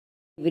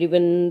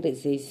Everyone,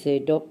 this is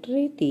Dr.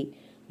 Eti.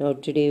 Now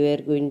today we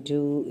are going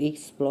to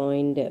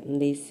explain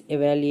this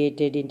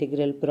evaluated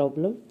integral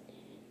problem.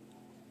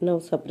 Now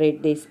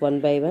separate this one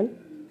by one.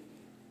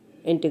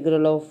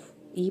 Integral of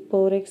e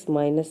power x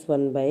minus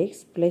 1 by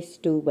x plus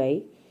 2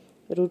 by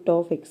root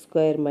of x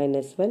square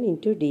minus 1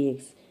 into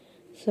dx.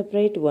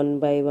 Separate one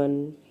by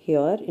one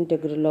here.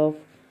 Integral of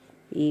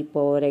e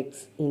power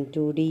x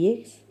into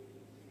dx.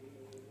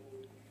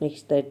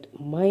 Next that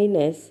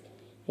minus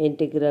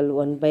integral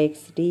 1 by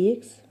x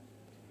dx.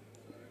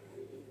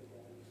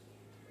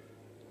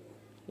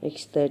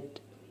 Next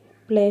that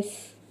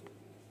plus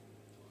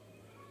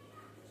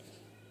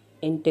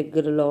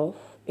integral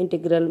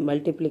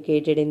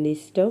multiplicated in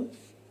this term.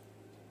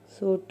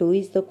 So 2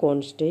 is the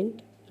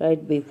constant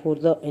right before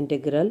the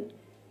integral.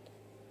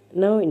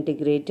 Now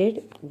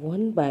integrated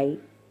 1 by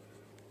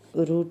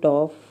root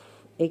of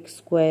x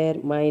square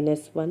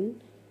minus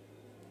 1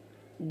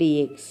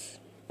 dx.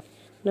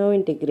 Now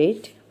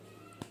integrate.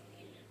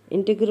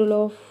 Integral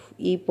of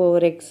e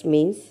power x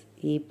means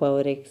e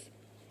power x.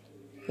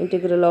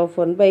 Integral of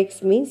 1 by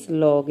x means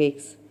log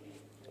x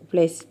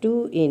plus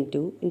 2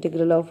 into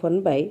integral of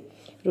 1 by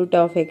root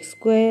of x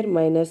square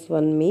minus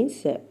 1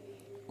 means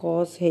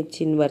cos h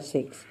inverse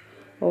x.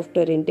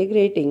 After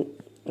integrating,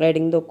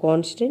 adding the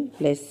constant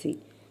plus c.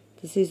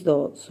 This is the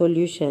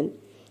solution.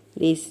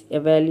 This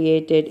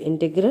evaluated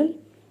integral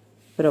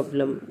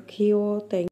problem. Thank you.